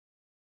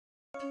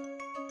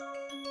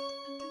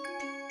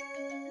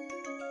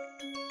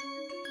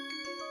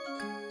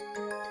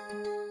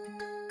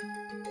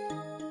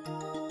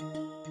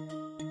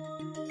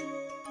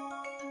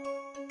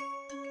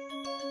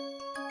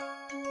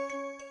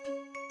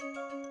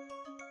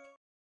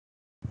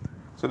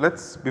So,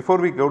 before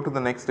we go to the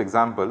next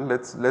example,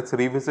 let's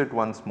revisit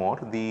once more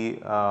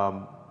the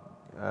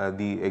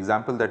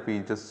example that we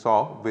just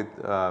saw with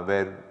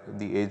where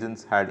the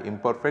agents had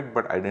imperfect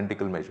but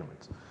identical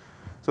measurements.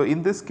 So,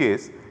 in this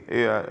case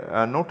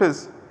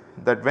notice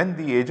that when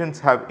the agents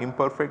have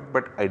imperfect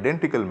but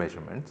identical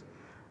measurements,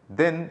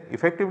 then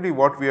effectively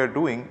what we are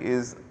doing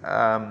is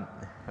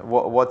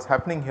what is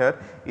happening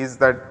here is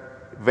that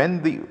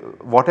when the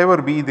whatever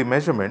be the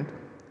measurement,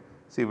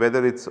 see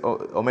whether it is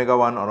omega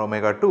 1 or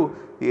omega 2,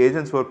 the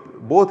agents were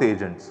both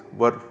agents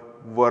were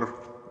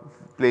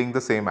playing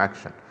the same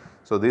action.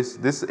 So,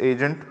 this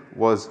agent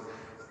was,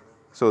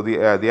 so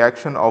the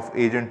action of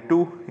agent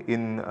 2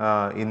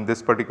 in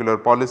this particular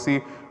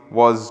policy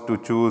was to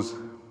choose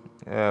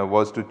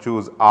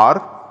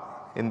R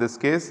in this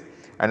case,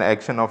 and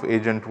action of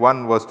agent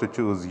 1 was to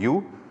choose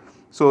U.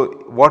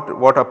 So,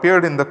 what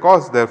appeared in the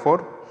cost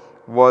therefore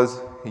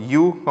was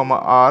U comma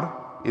R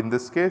in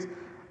this case,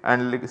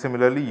 and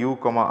similarly U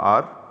comma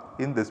R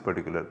in this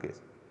particular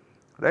case,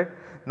 right.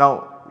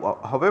 Now,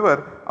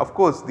 however, of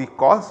course, the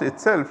cost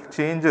itself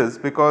changes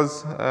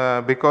because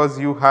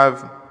you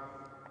have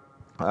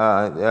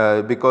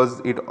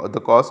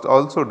the cost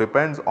also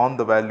depends on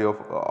the value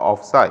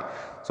of psi.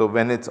 So,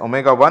 when it is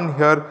omega 1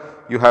 here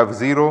you have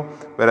 0,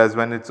 whereas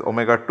when it is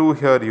omega 2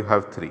 here you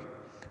have 3,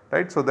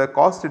 right. So, the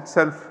cost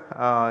itself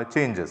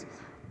changes,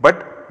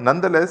 but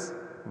nonetheless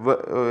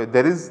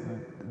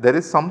there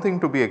is something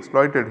to be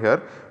exploited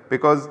here,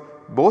 because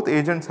both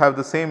agents have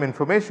the same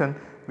information.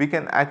 We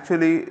can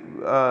actually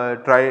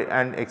try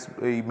and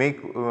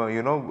make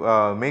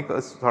make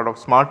a sort of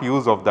smart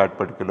use of that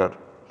particular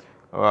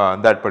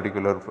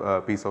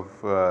piece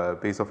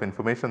of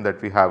information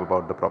that we have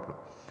about the problem.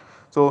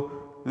 So,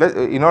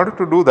 in order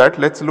to do that,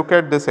 let us look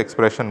at this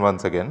expression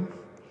once again,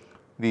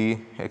 the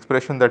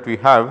expression that we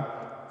have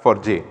for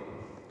J.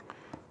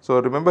 So,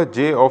 remember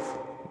J of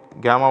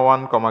gamma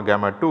 1 comma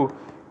gamma 2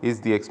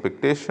 is the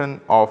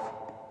expectation of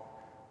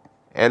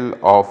L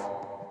of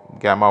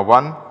gamma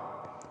 1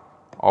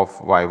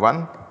 of y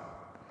 1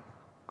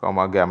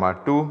 comma gamma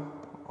 2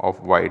 of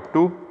y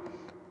 2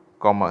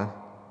 comma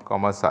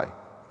psi.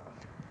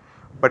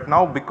 But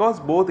now, because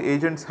both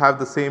agents have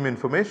the same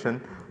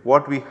information,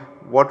 what we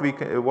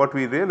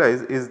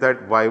realize is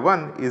that y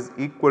 1 is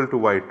equal to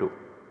y 2.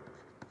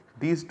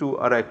 These two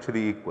are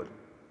actually equal.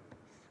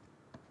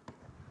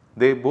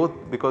 They both,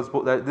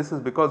 this is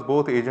because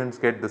both agents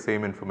get the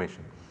same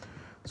information.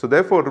 So,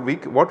 therefore,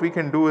 what we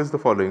can do is the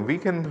following: we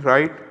can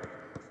write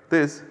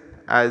this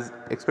as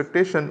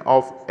expectation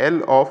of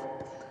L of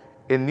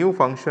a new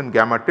function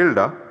gamma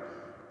tilde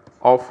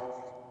of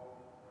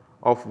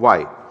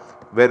y,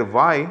 where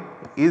y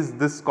is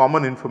this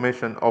common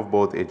information of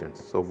both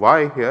agents. So,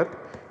 y here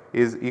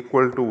is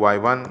equal to y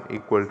 1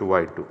 equal to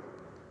y 2,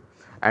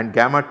 and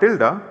gamma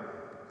tilde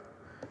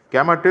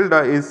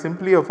is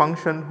simply a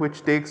function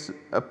which takes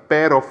a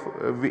pair of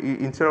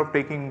instead of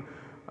taking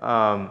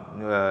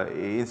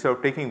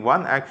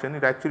one action,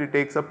 it actually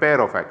takes a pair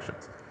of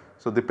actions.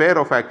 So, the pair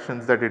of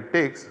actions that it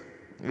takes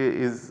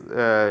is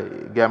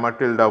gamma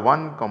tilde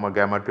 1 comma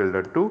gamma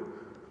tilde 2,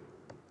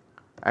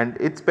 and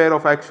its pair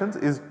of actions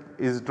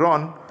is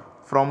drawn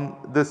from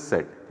this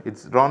set. It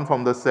is drawn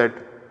from the set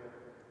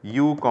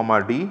u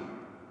comma d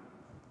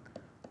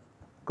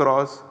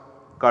cross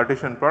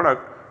Cartesian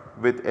product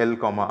with L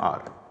comma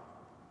r.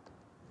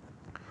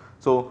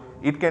 So,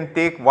 it can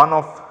take one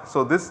of,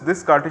 so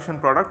this Cartesian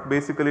product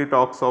basically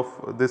talks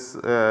of this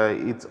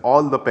it is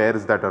all the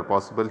pairs that are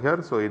possible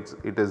here. So, it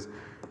is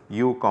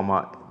u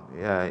comma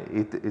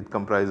it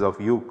comprises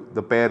of u,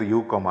 the pair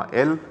u comma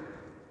L,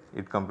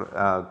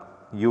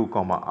 u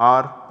comma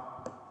r,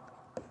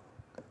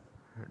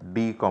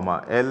 d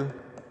comma L,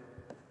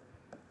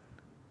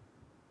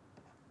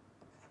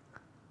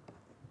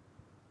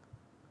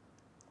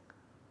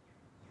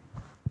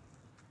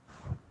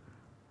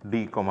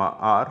 d comma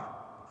r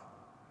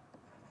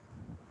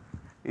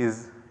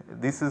is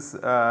these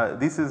are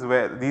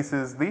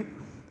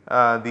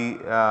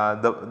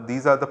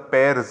the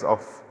pairs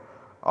of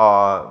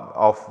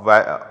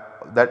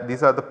that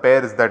these are the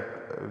pairs that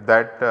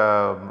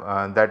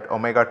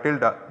omega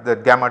tilde,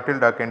 that gamma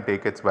tilde can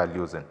take its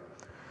values in.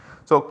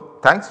 So,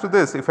 thanks to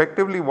this,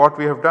 effectively what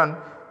we have done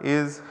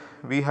is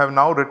we have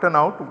now written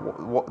out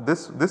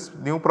this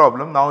new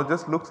problem now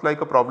just looks like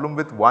a problem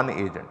with one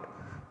agent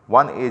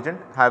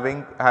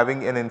having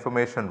an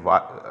information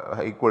y,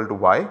 equal to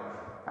y,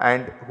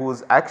 and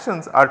whose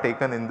actions are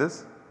taken in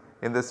this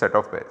set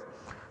of pairs.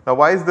 Now,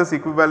 why is this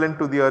equivalent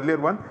to the earlier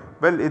one?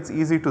 Well, it is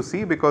easy to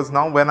see, because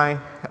now when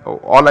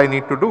all I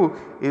need to do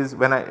is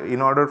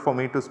in order for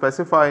me to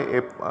specify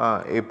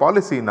a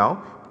policy,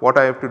 now what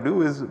I have to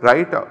do is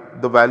write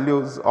the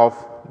values of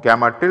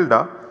gamma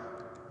tilde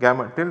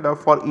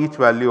for each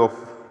value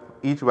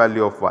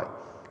of y,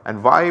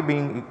 and y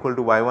being equal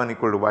to y 1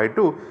 equal to y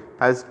 2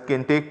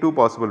 can take two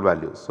possible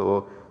values.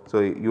 So,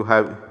 you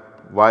have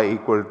y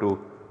equal to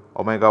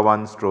omega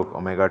 1 stroke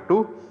omega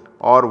 2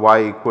 or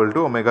y equal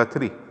to omega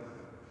 3,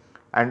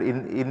 and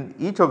in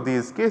each of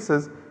these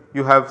cases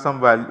you have some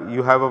value,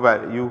 you have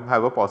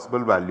a possible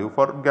value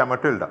for gamma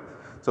tilde.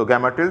 So,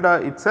 gamma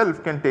tilde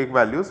itself can take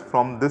values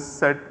from this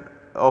set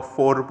of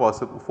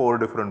 4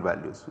 different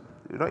values,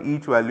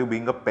 each value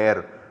being a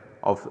pair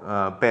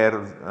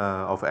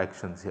of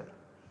actions here,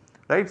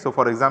 right. So,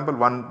 for example,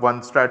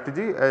 one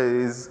strategy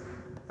is,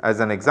 as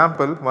an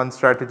example, one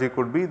strategy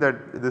could be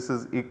that this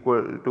is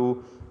equal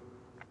to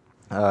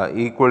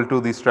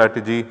the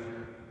strategy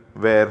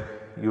where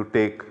you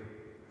take,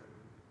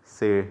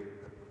 say,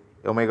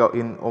 omega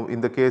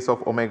in the case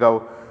of omega,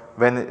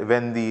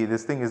 when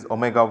this thing is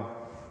omega,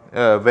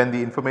 when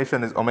the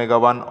information is omega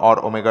 1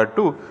 or omega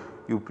 2,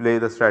 you play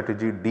the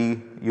strategy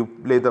D, you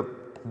play the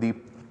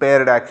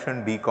paired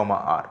action D comma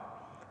R,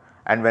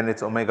 and when it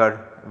is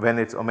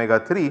omega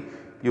 3,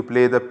 you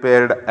play the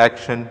paired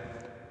action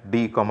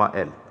D comma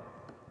L.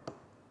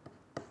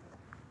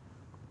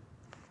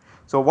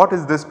 So, what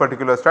is this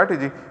particular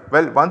strategy?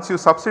 Well, once you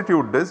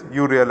substitute this,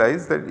 you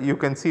realize that you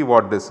can see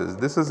what this is.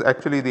 This is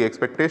actually the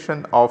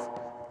expectation of,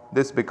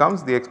 this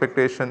becomes the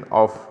expectation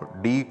of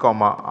D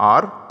comma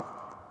R.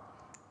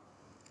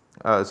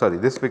 Sorry,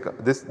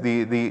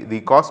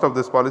 the cost of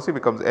this policy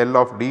becomes L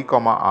of D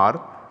comma R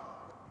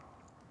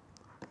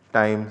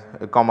times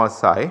comma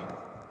psi,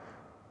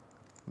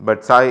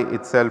 but psi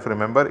itself,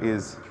 remember,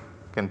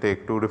 can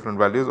take 2 different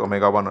values,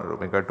 omega 1 or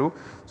omega 2.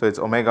 So, it is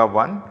omega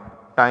 1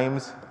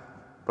 times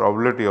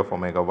probability of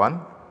omega 1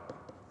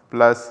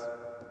 plus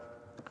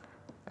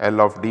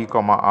L of D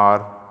comma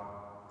R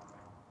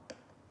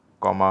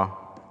comma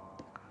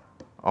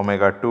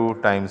omega 2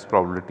 times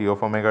probability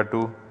of omega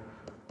 2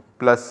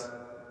 plus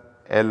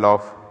L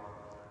of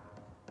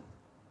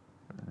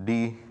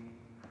D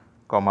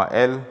comma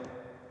L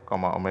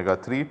comma omega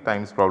 3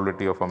 times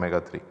probability of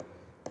omega 3.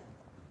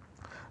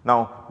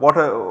 Now,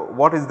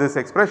 what is this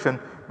expression?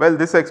 Well,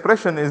 this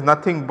expression is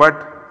nothing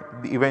but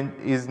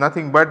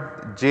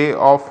j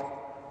of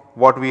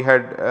what we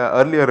had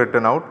earlier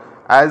written out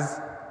as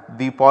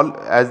the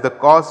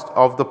cost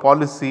of the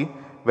policy,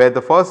 where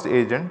the first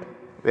agent,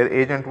 where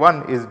agent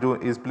 1 is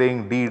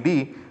playing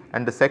DD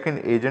and the second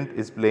agent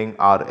is playing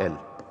RL.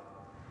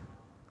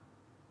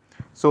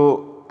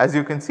 So, as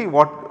you can see,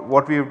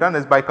 what we have done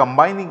is, by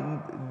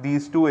combining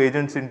these 2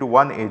 agents into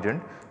one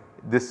agent,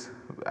 this,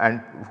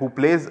 and who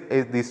plays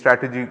the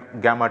strategy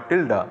gamma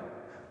tilde,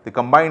 the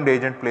combined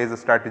agent plays a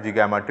strategy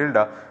gamma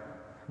tilde,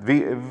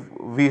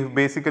 we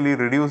basically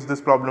reduced this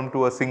problem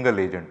to a single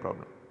agent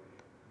problem.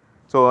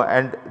 So,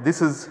 and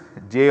this is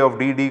J of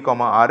DD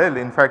comma RL,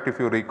 in fact, if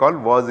you recall,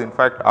 was in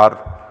fact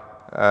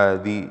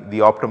the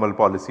optimal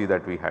policy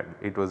that we had.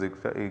 It was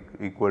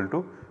equal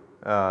to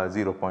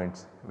 0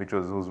 points,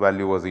 whose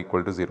value was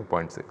equal to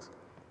 0.6,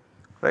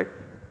 right.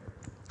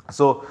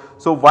 So,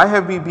 why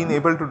have we been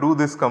able to do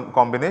this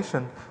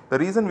combination? The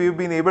reason we have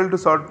been able to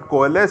sort of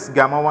coalesce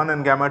gamma 1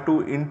 and gamma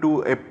 2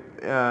 into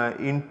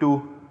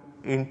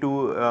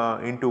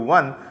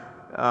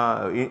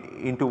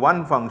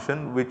one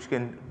function, which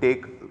can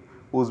take,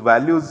 whose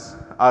values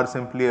are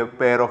simply a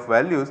pair of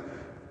values,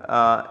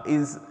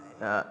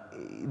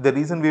 the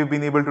reason we have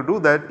been able to do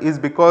that is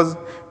because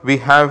we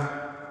have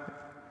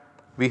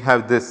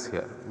this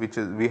here, which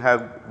is, we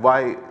have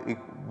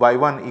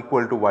y1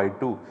 equal to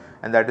y2,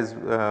 and that is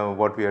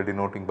what we are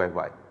denoting by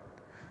y.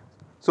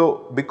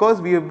 So,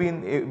 because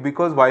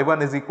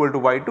y1 is equal to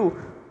y2,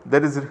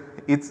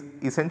 it's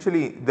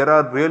essentially, there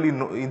are really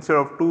instead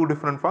of 2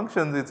 different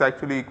functions, it is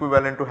actually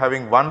equivalent to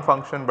having one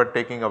function but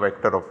taking a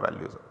vector of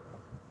values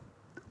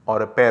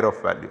or a pair of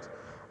values,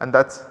 and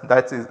that's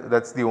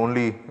the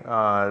only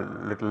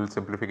little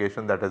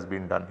simplification that has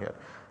been done here,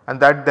 and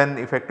that then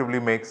effectively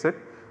makes it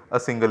a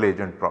single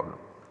agent problem.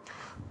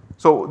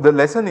 So, the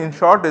lesson in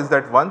short is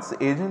that once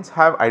agents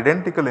have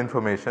identical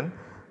information,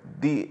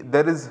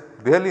 there is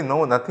really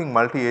nothing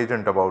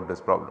multi-agent about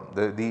this problem.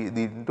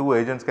 The 2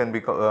 agents can be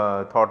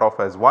thought of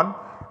as one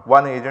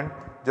agent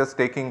just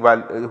taking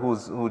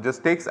who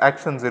just takes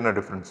actions in a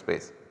different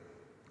space,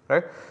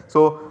 right.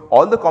 So,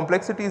 all the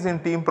complexities in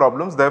team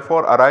problems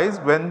therefore arise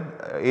when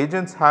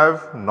agents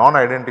have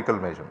non-identical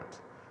measurements.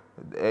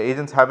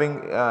 Agents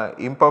having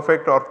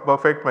imperfect or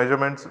perfect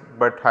measurements,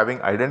 but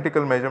having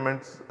identical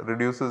measurements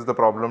reduces the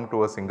problem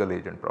to a single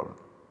agent problem,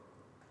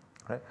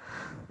 right.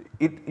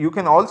 You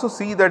can also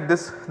see that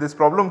this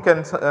problem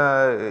can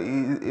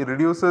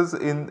reduces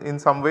in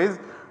some ways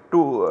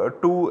to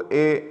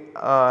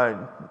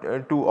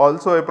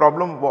also a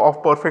problem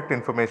of perfect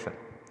information.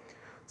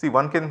 See,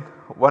 one can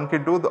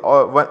do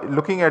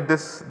looking at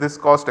this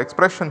cost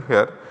expression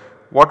here,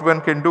 what one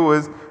can do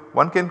is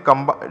one can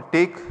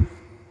take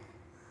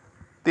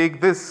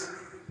this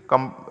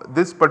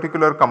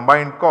particular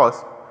combined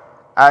cost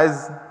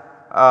as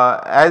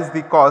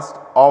the cost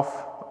of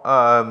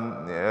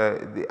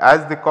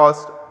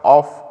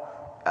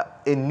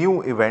a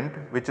new event,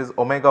 which is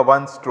omega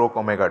 1 stroke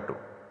omega 2,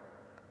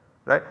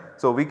 right.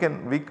 So,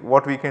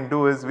 what we can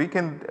do is we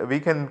can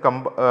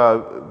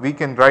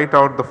write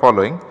out the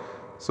following.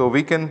 So,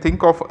 we can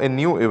think of a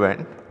new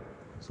event.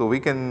 So, we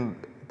can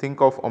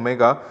think of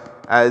omega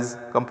as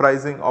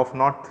comprising of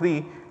not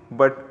 3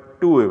 but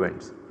 2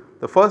 events.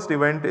 The first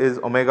event is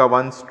omega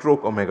 1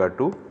 stroke omega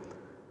 2,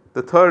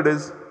 the third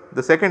is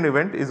the second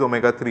event is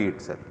omega 3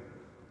 itself.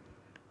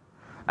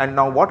 And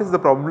now what is the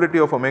probability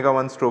of omega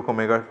 1 stroke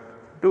omega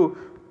 2?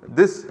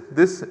 This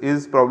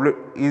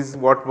is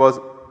what was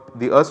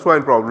the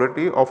erstwhile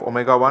probability of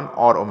omega 1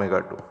 or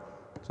omega 2.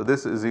 So,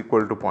 this is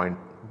equal to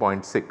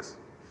 0.6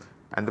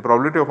 and the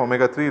probability of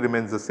omega 3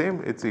 remains the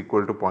same, it is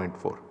equal to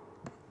 0.4.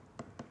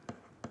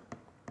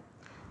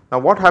 Now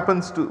what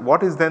happens to,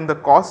 what is then the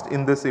cost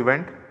in this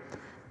event?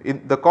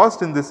 In the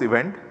cost in this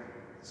event,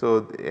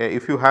 so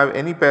if you have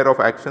any pair of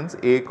actions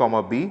A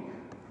comma B,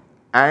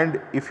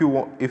 and if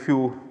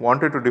you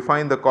wanted to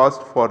define the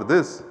cost for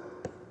this,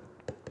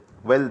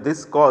 well,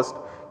 this cost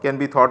can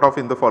be thought of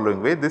in the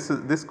following way.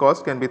 This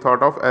cost can be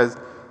thought of as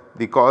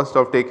the cost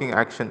of taking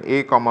action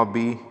A comma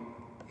B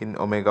in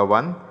omega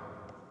 1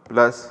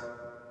 plus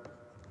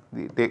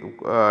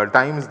the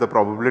times the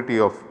probability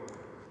of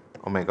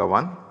omega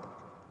 1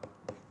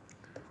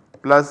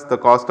 plus the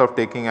cost of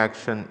taking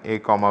action A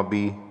comma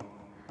B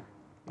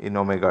in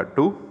omega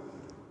 2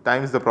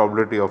 times the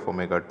probability of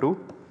omega 2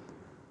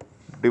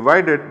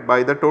 divided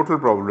by the total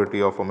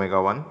probability of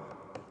omega 1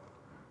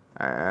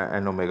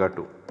 and omega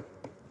 2.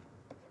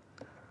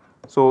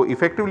 So,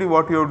 effectively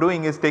what you are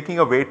doing is taking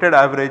a weighted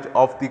average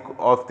of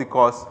the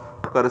cost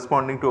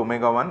corresponding to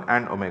omega 1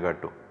 and omega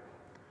 2.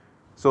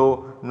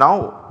 So,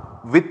 now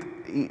with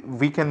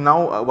we can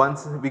now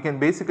once we can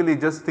basically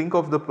just think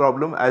of the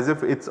problem as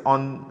if it is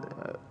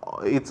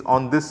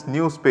on this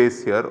new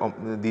space here,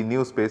 the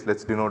new space, let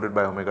us denote it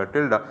by omega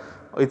tilde.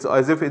 It is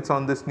as if it is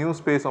on this new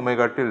space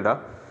omega tilde,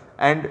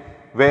 and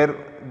where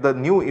the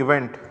new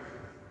event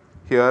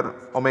here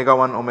omega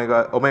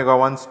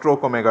 1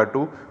 stroke omega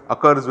 2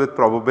 occurs with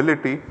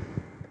probability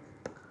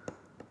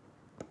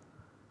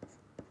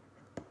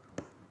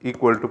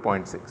equal to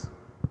 0.6.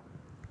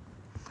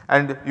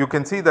 And you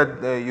can see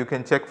that you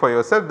can check for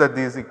yourself that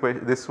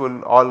this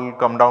will all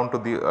come down to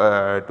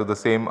the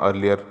same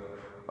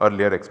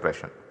earlier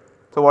expression.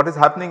 So, what is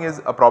happening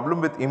is a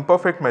problem with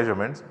imperfect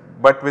measurements,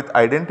 but with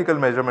identical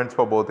measurements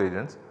for both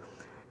agents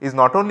is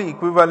not only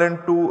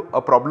equivalent to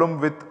a problem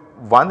with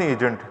one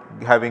agent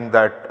having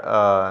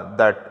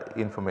that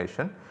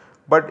information,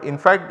 but in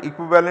fact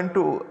equivalent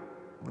to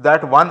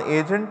that one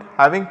agent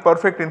having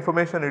perfect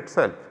information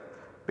itself,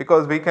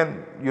 because we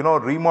can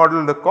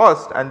remodel the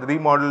cost and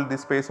remodel the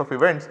space of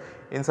events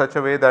in such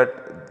a way that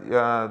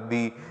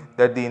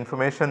the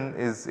information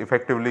is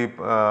effectively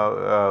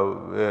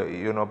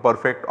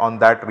perfect on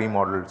that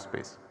remodeled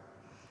space.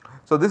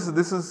 So, this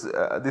is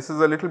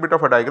a little bit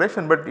of a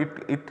digression, but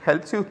it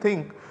helps you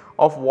think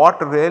of what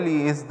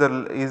really is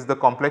the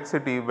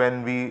complexity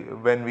when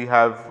we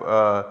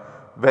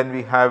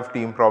have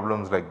team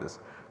problems like this.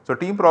 So,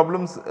 team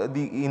problems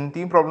in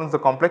team problems the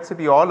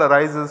complexity all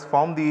arises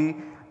from the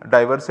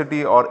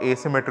diversity or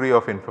asymmetry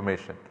of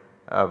information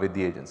with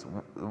the agents.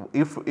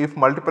 If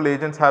multiple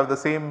agents have the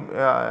same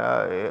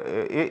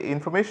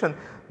information,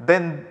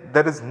 then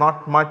there is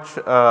not much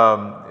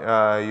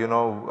there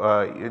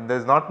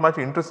is not much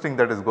interesting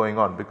that is going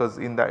on, because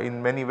in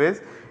many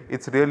ways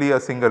it is really a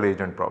single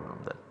agent problem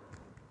then.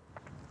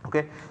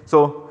 Okay.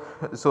 So,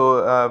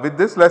 with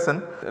this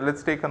lesson let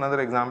us take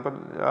another example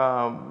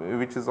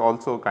which is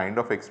also kind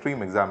of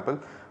extreme example,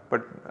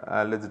 but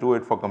let us do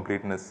it for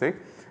completeness sake,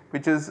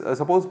 which is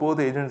suppose both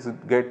agents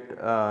get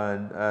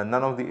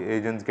none of the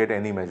agents get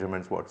any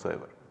measurements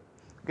whatsoever.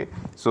 Okay.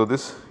 So,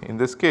 in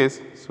this case,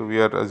 so we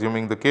are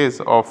assuming the case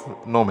of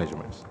no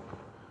measurements.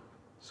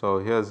 So,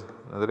 here is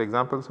another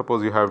example,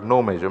 suppose you have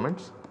no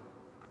measurements.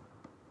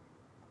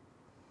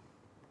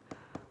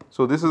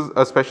 So, this is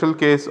a special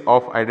case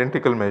of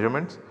identical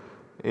measurements,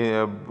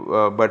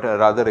 but a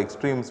rather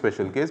extreme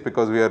special case,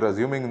 because we are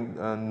assuming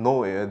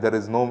there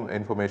is no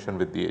information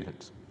with the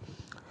agents.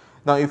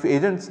 Now, if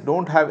agents do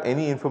not have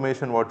any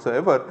information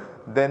whatsoever,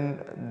 then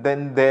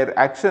their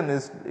action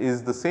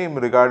is the same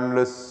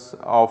regardless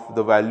of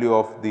the value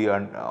of the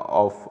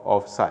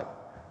of psi.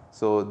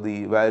 So,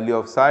 the value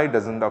of psi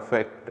does not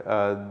affect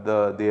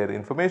their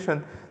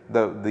information.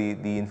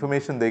 The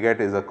information they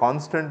get is a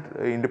constant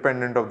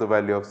independent of the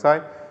value of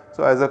psi.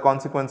 So, as a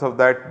consequence of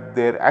that,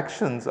 their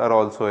actions are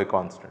also a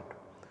constant.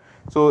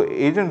 So,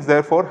 agents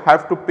therefore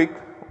have to pick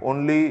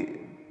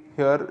only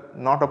here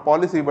not a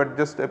policy, but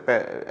just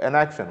an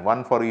action,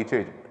 one for each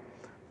agent,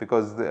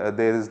 because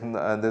there is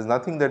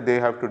nothing that they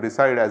have to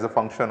decide as a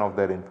function of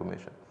their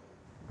information.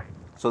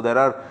 So, there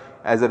are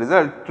as a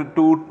result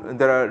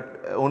there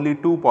are only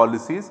two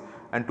policies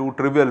and two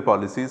trivial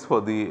policies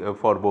for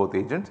both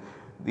agents.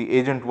 The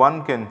agent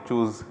 1 can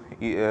choose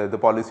the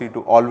policy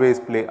to always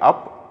play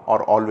up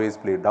or always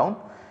play down,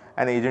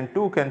 and agent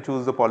 2 can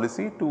choose the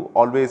policy to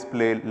always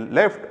play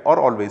left or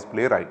always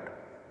play right.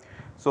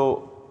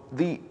 So,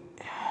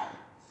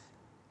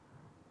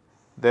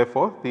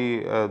 therefore,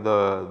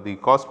 the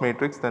cost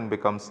matrix then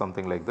becomes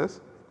something like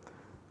this.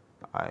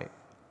 It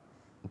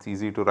is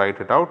easy to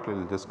write it out, we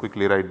will just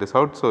quickly write this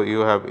out. So, you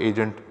have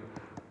agent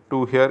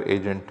 2 here,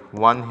 agent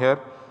 1 here.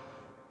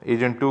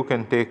 Agent 2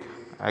 can take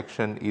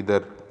action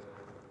either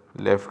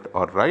left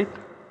or right,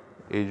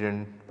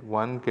 agent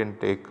 1 can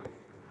take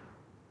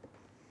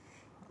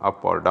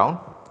up or down,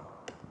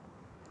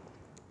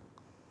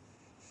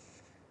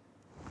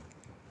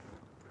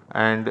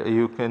 and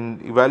you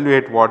can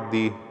evaluate what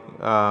the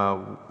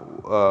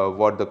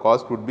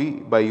cost would be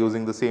by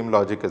using the same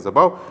logic as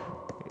above.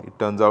 It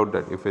turns out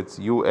that if it is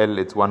UL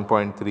it is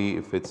 1.3,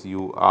 if it is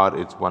UR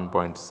it is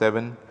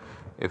 1.7,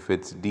 if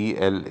it is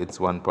DL it is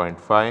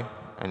 1.5,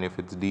 and if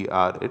it is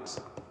DR it is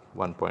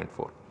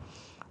 1.4.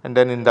 And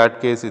then in that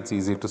case it is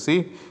easy to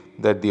see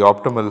that the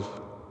optimal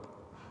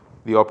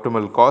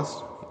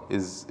cost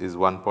is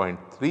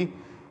 1.3,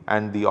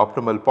 and the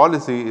optimal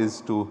policy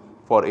is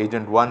for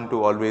agent 1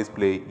 to always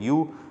play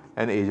U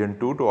and agent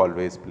 2 to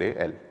always play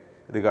L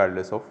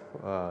regardless of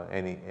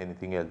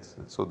anything else.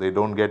 So, they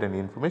do not get any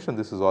information,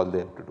 this is all they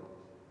have to do,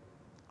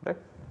 right.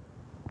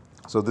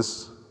 So,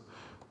 this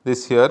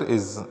here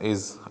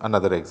is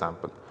another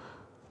example.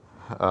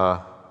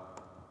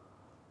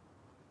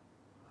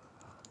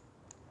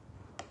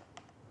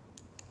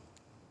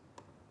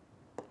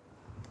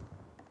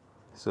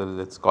 So,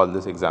 let us call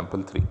this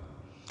example 3.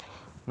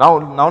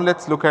 Now let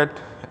us look at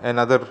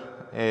another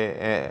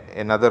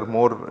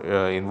more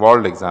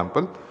involved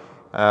example.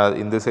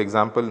 In this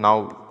example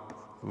now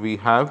we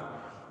have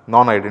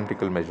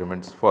non-identical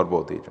measurements for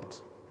both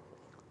agents.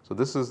 So,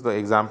 this is the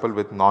example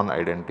with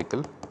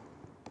non-identical.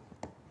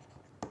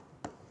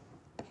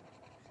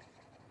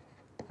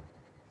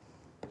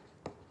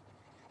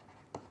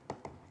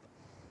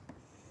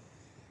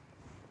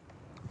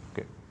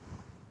 Okay.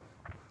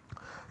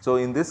 So,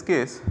 in this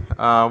case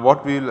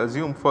what we will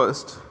assume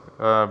first,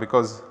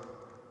 because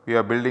we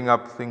are building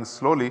up things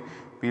slowly,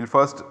 we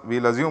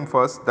will assume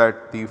first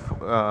that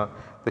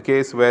the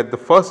case where the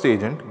first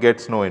agent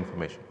gets no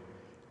information.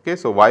 Okay.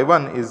 So,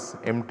 y1 is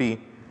empty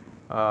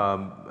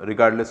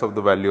regardless of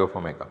the value of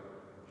omega,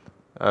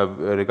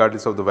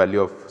 regardless of the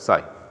value of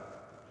psi.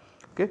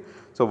 Okay.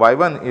 So,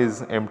 y1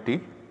 is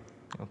empty.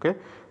 Okay.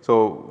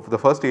 So, the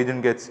first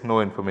agent gets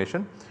no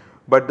information,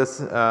 but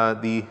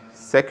the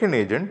second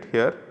agent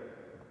here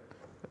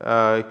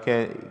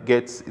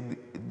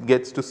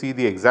gets to see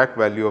the exact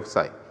value of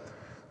psi.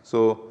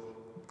 So,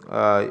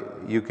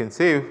 you can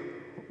say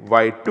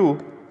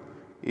y2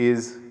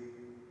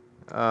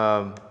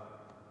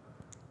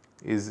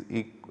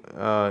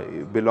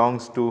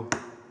 belongs to,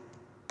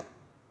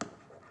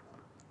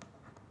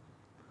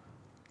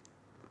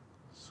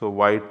 so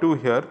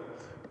y2 here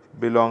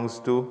belongs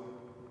to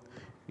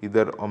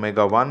either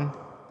omega 1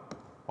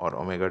 or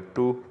omega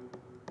 2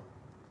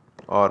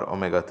 or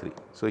omega 3.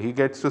 So, he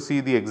gets to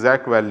see the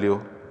exact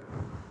value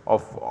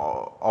of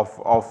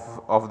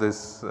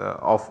this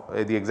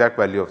the exact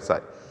value of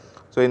psi.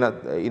 So, in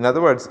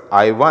other words,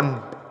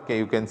 I1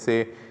 you can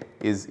say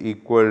is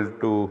equal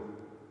to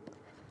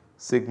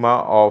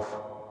sigma of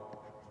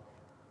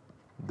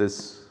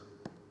this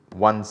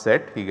one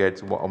set, he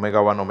gets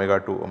omega 1, omega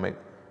 2, omega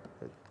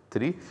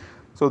 3.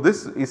 So,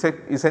 this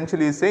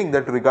essentially is saying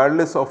that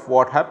regardless of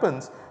what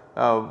happens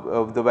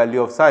of the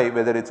value of psi,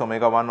 whether it is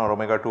omega 1 or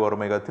omega 2 or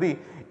omega 3,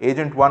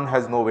 agent 1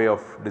 has no way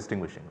of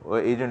distinguishing, or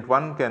agent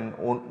 1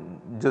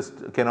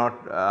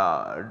 cannot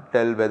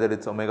tell whether it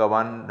is omega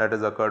 1 that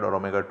has occurred or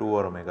omega 2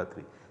 or omega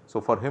 3. So,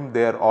 for him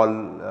they are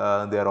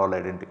all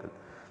identical,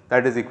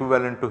 that is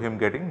equivalent to him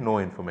getting no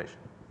information.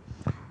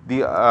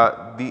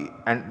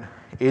 And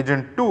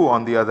agent 2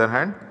 on the other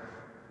hand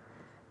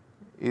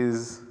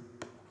his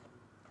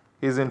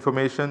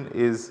information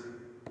is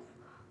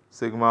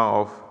sigma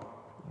of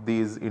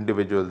these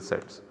individual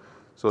sets.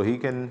 So, he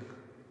can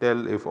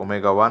tell if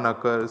omega 1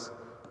 occurs,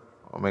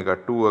 omega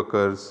 2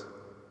 occurs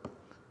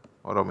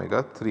or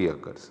omega 3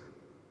 occurs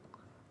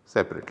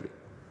separately.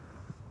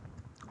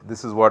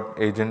 This is what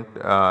agent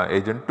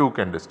 2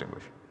 can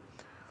distinguish.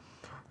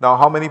 Now,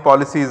 how many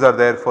policies are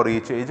there for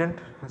each agent?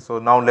 So,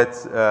 now let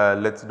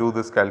us do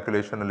this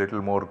calculation a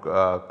little more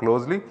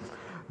closely.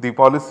 The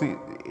policy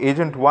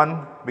agent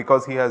 1,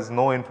 because he has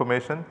no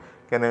information,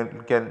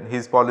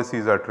 his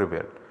policies are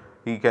trivial.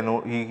 He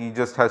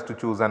just has to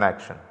choose an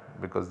action,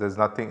 because there is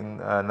nothing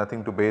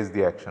to base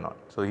the action on.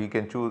 So, he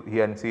can choose, he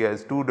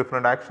has 2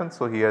 different actions.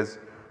 So, he has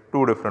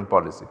 2 different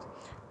policies,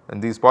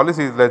 and these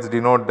policies let us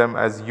denote them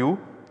as U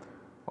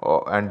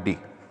and D,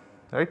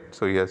 right.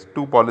 So, he has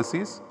 2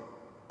 policies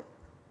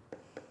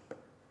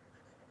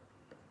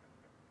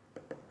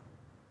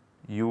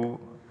U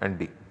and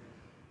D.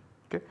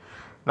 Okay.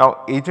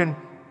 Now, agent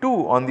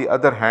 2 on the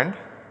other hand,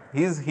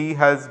 he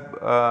has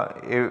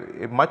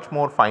a much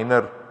more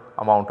finer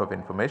amount of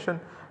information,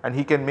 and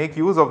he can make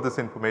use of this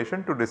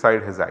information to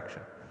decide his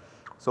action.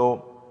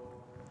 So,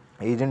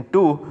 agent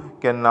 2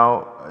 can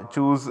now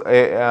choose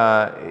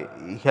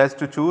he has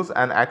to choose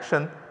an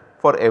action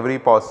for every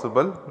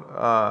possible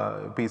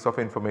piece of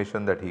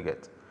information that he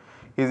gets.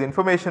 His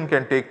information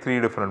can take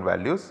 3 different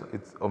values,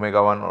 it is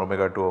omega 1,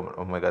 omega 2,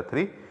 omega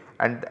 3,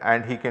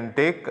 and he can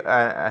take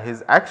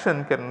his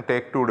action can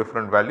take 2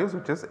 different values,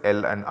 which is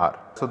L and R.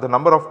 So, the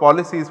number of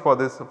policies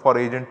for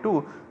agent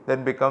 2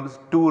 then becomes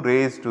 2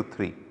 raised to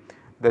 3.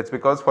 That is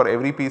because for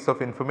every piece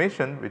of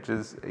information which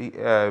is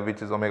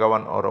omega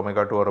 1 or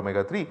omega 2 or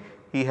omega 3,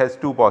 he has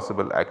 2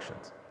 possible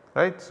actions,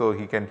 right. So,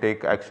 he can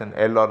take action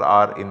L or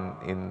R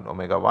in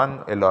omega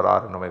 1, L or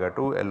R in omega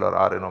 2, L or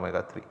R in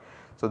omega 3.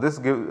 So, this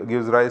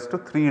gives rise to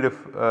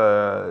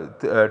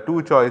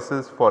 2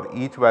 choices for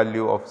each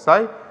value of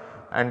psi,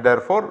 and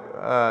therefore,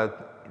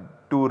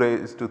 2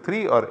 raised to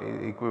 3 or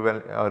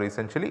equivalent or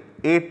essentially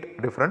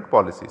 8 different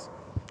policies.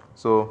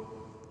 So,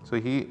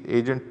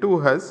 agent 2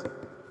 has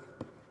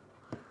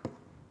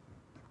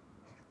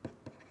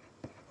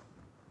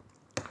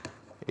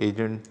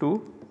agent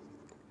 2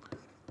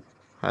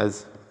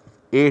 has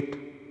 8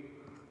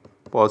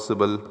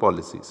 possible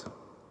policies.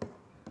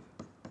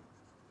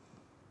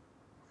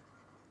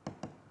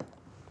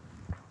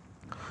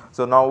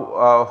 So,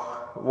 now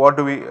what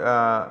do we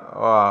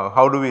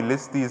how do we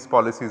list these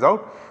policies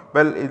out?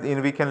 Well,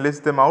 we can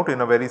list them out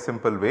in a very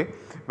simple way.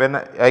 When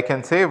I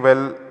can say,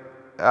 well,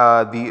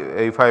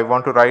 if I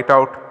want to write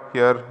out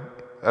here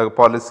a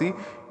policy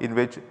in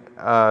which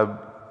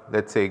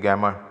let us say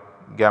gamma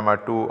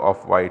 2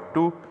 of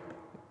y2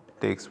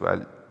 takes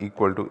value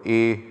equal to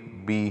a,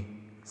 b,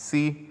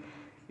 c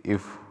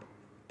if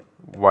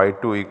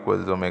y2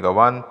 equals omega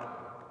 1,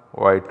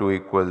 y2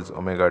 equals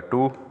omega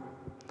 2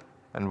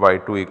 and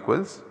y2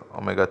 equals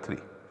omega 3.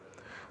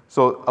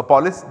 So, a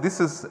policy,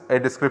 this is a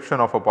description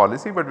of a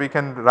policy, but we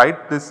can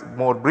write this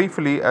more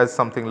briefly as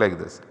something like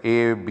this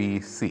A, B,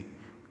 C.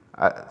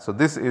 So,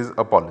 this is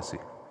a policy.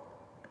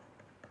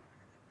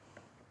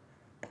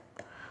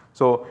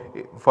 So,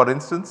 for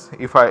instance,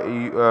 if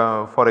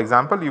for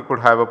example, you could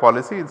have a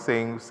policy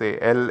saying say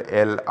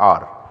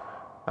LLR.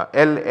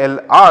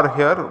 LLR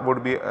here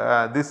would be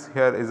this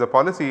here is a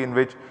policy in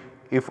which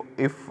if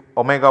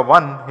omega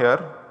 1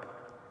 here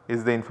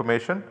is the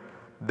information,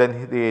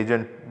 then the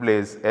agent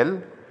plays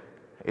L,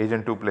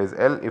 agent 2 plays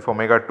L. If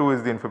omega 2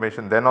 is the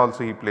information, then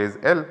also he plays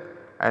L,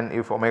 and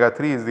if omega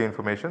 3 is the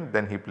information,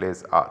 then he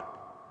plays R,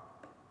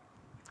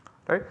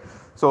 right.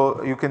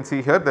 So, you can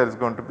see here there are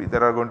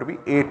going to be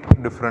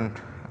 8 different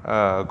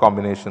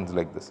combinations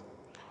like this.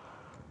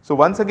 So,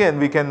 once again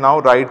we can now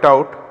write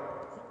out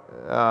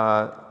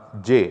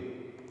j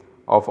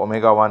of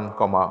omega 1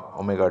 comma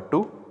omega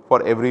 2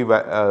 for every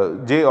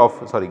j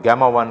of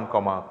gamma 1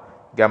 comma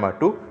gamma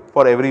 2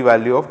 for every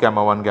value of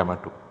gamma 1 gamma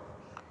 2.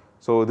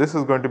 So, this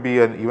is going to be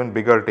an even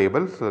bigger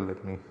table. So,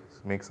 let me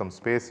make some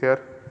space here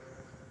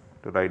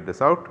to write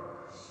this out.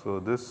 So,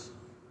 this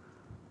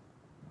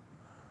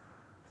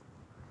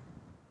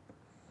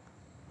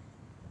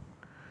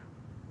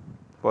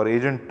for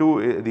agent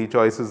 2 the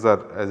choices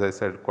are, as I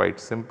said, quite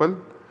simple.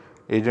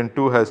 Agent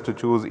 2 has to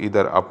choose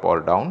either up or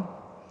down.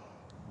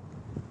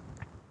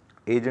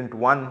 Agent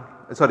 1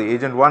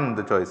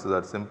 the choices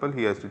are simple,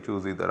 he has to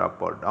choose either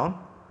up or down,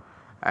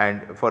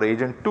 and for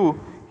agent 2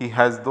 he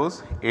has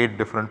those 8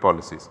 different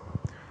policies.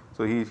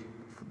 So,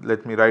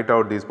 let me write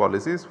out these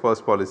policies.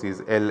 First policy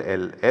is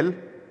LLL.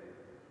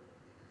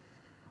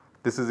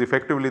 This is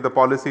effectively the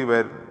policy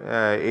where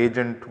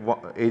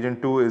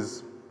agent 2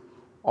 is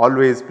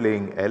always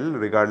playing L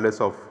regardless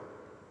of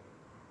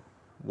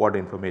what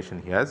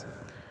information he has.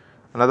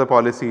 Another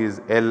policy is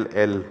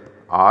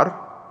LLR.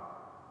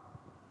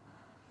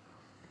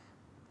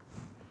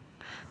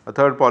 A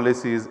third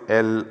policy is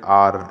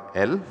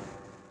LRL.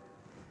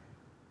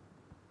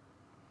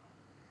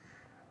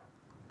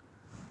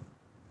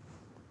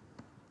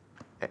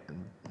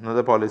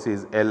 Another policy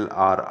is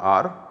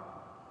LRR.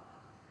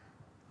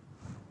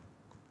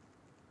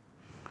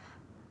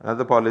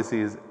 Another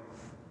policy is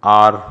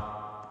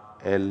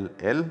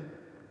RLL.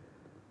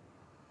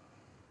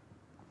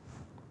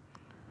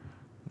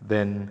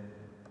 Then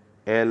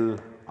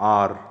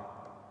RLR.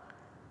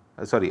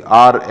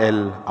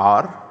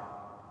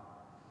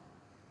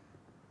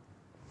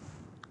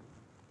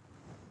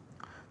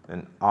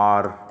 Then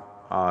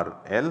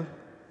RRL.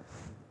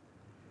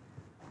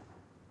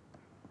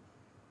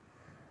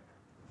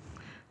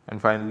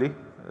 And finally,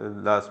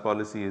 last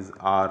policy is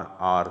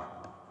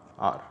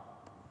RRR.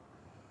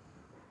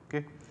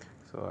 Okay.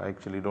 So, I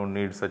actually do not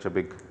need such a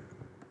big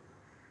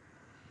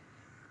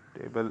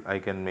table, I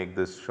can make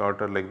this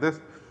shorter like this.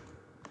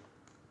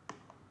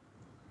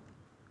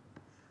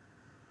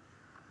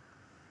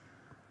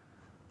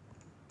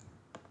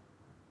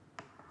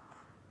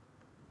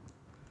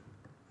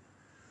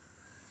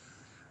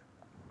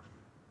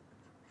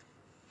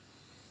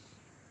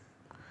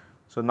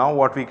 So, now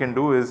what we can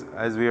do is,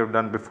 as we have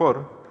done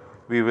before,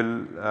 we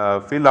will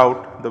fill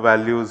out the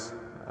values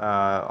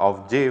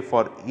of j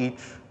for each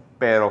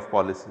pair of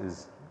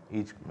policies,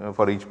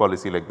 for each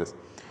policy like this.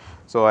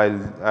 So, I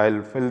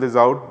will fill this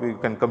out, we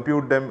can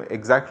compute them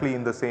exactly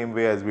in the same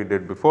way as we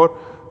did before.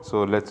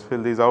 So, let us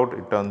fill these out.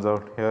 It turns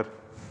out here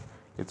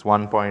it is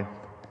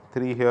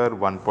 1.3 here,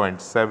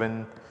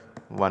 1.7,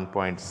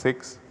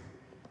 1.6,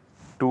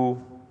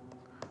 2,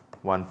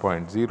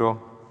 1.0,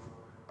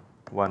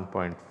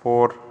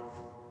 1.4,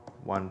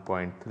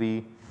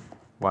 1.3,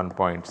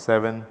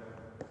 1.7,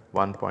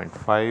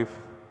 1.5,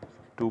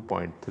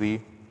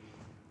 2.3,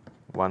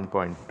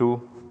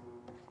 1.2,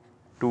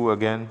 2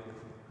 again,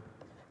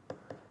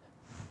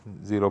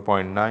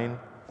 0.9,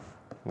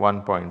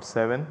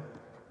 1.7,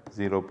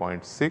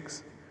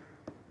 0.6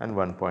 and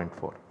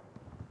 1.4,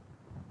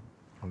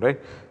 right.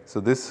 So,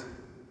 this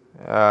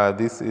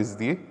is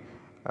the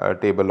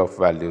table of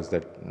values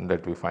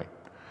that we find.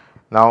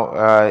 Now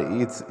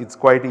it's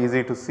quite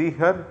easy to see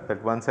here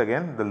that once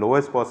again the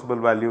lowest possible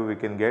value we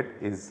can get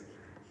is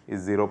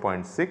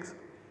 0.6,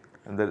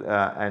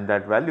 and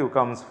that value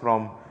comes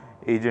from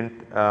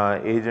agent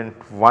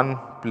 1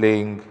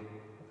 playing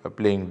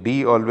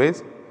D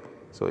always.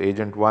 So,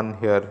 agent 1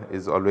 here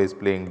is always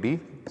playing D,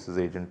 this is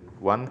agent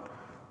 1,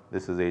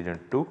 this is agent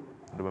 2,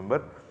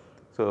 remember.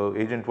 So,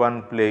 agent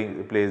 1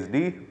 plays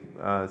D,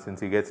 since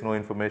he gets no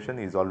information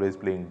he is always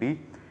playing D,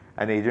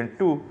 and agent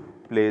 2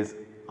 plays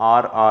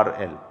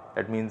RRL.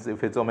 That means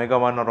if it is omega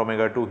 1 or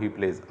omega 2 he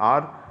plays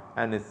R,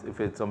 and if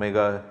it is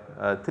omega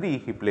 3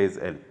 he plays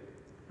L.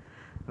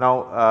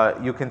 Now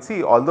you can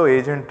see, although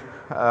agent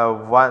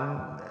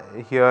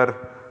 1 here,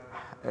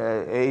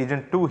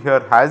 agent 2 here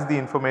has the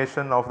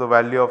information of the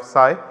value of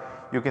psi,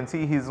 you can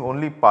see he is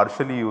only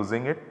partially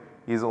using it.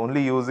 He is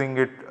only using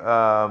it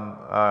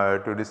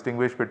to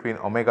distinguish between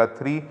omega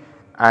 3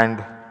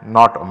 and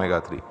not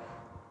omega 3.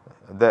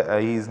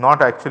 He is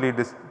not actually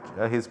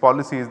his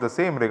policy is the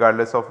same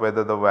regardless of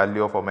whether the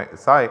value of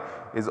psi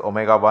is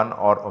omega 1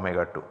 or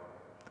omega 2,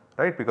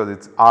 right, because it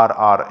is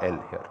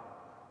RRL here.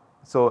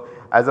 So,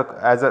 as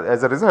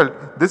a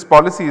result, this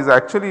policy is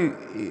actually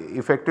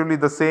effectively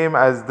the same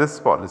as this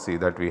policy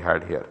that we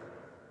had here.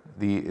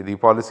 The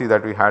policy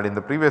that we had in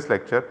the previous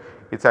lecture,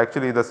 it is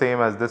actually the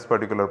same as this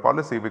particular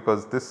policy,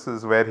 because this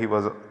is where he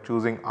was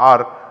choosing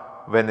R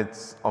when it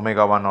is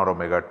omega 1 or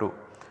omega 2.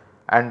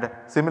 And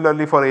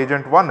similarly for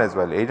agent 1 as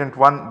well, agent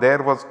 1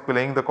 there was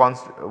playing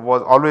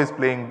was always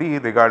playing D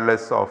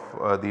regardless of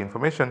the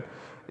information.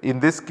 In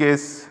this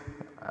case,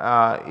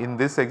 in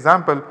this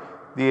example,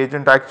 the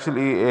agent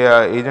actually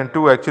agent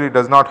 2 actually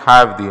does not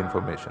have the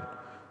information.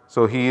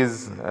 So, he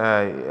is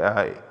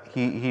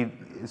he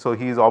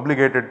is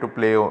obligated to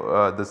play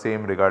the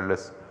same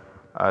regardless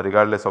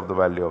of the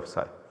value of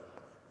psi.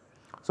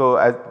 So,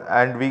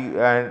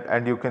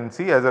 and you can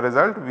see as a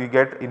result we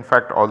get in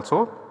fact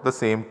also the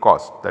same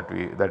cost that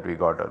we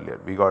got earlier.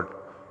 We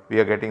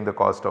are getting the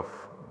cost of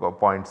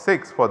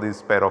 0.6 for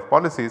this pair of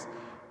policies,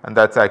 and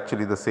that is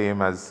actually the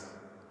same as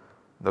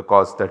the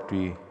cost that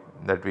we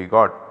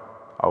got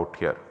out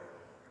here.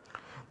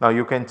 Now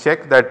you can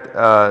check that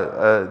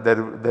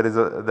there is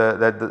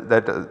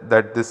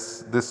that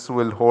this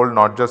will hold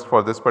not just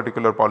for this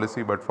particular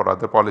policy, but for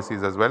other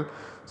policies as well.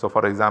 So,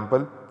 for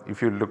example,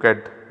 if you look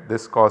at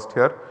this cost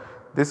here,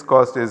 this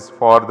cost is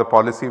for the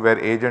policy where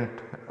agent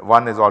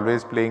 1 is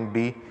always playing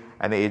D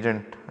and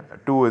agent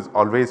 2 is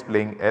always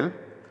playing L.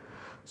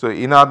 So,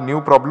 in our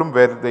new problem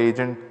where the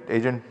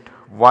agent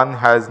 1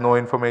 has no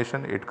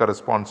information, it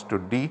corresponds to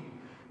D,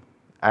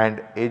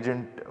 and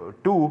agent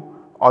 2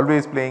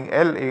 always playing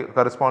L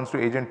corresponds to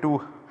agent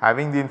 2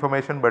 having the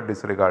information but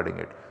disregarding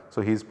it.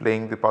 So, he is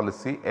playing the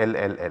policy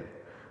LLL,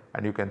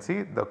 and you can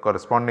see the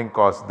corresponding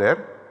cost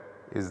there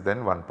is then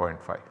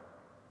 1.5.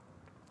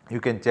 You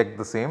can check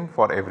the same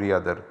for every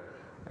other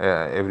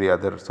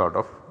sort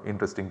of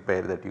interesting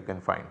pair that you can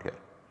find here.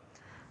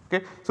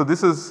 Okay. So,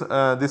 this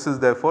is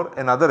therefore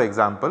another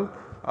example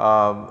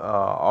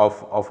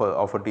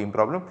of a team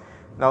problem.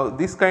 Now,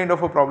 this kind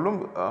of a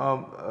problem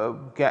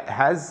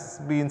has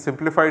been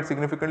simplified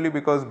significantly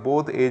because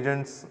both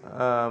agents,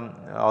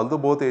 although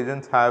both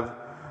agents have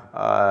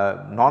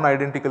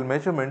non-identical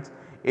measurements,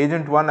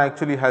 agent 1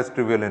 actually has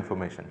trivial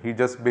information. He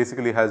just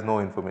basically has no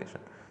information.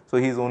 So,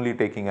 he is only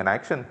taking an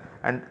action,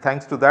 and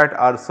thanks to that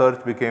our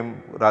search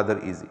became rather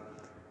easy.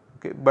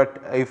 Okay.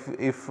 But if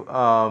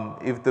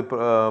the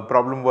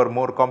problem were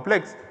more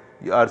complex,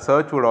 our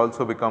search would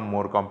also become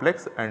more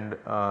complex, and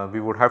we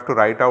would have to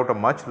write out a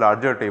much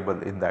larger table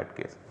in that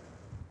case.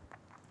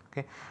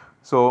 Okay.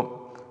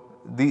 So,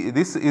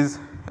 this is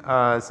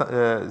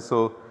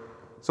so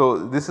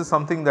this is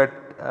something that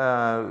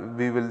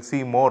we will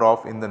see more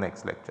of in the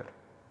next lecture.